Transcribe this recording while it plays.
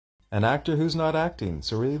An actor who's not acting.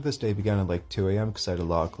 So really this day began at like 2 a.m. because I had a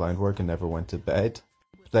lot of client work and never went to bed.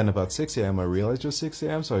 But then about 6 a.m. I realized it was 6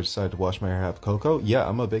 a.m. so I decided to wash my hair, have cocoa. Yeah,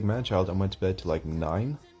 I'm a big man child. I went to bed till like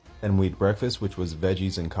 9. Then we had breakfast, which was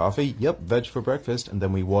veggies and coffee. Yep, veg for breakfast. And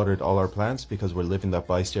then we watered all our plants because we're living that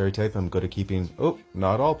by stereotype. I'm good at keeping, oh,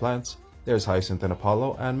 not all plants. There's Hyacinth and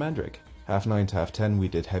Apollo and Mandrake. 9:30 to 10:30 we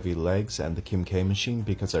did heavy legs and the Kim K machine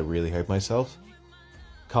because I really hate myself.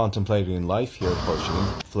 Contemplating life here portioning.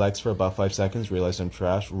 Flex for about 5 seconds, realized I'm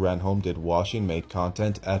trash, ran home, did washing, made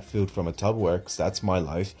content, ate food from a Tupperware, 'cause that's my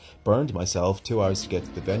life, burned myself, 2 hours to get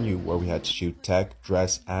to the venue where we had to shoot tech,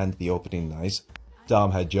 dress and the opening night.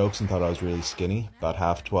 Dom had jokes and thought I was really skinny. About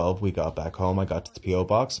 12:30 we got back home, I got to the PO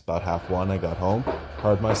box. About 1:30 I got home,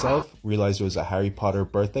 heard myself, realized it was a Harry Potter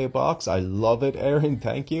birthday box. I love it, Erin,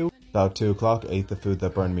 thank you. About 2 o'clock, ate the food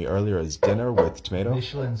that burned me earlier as dinner with tomato.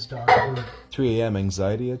 Michelin star food. 3 a.m.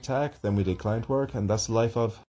 anxiety attack, then we did client work, and that's the life of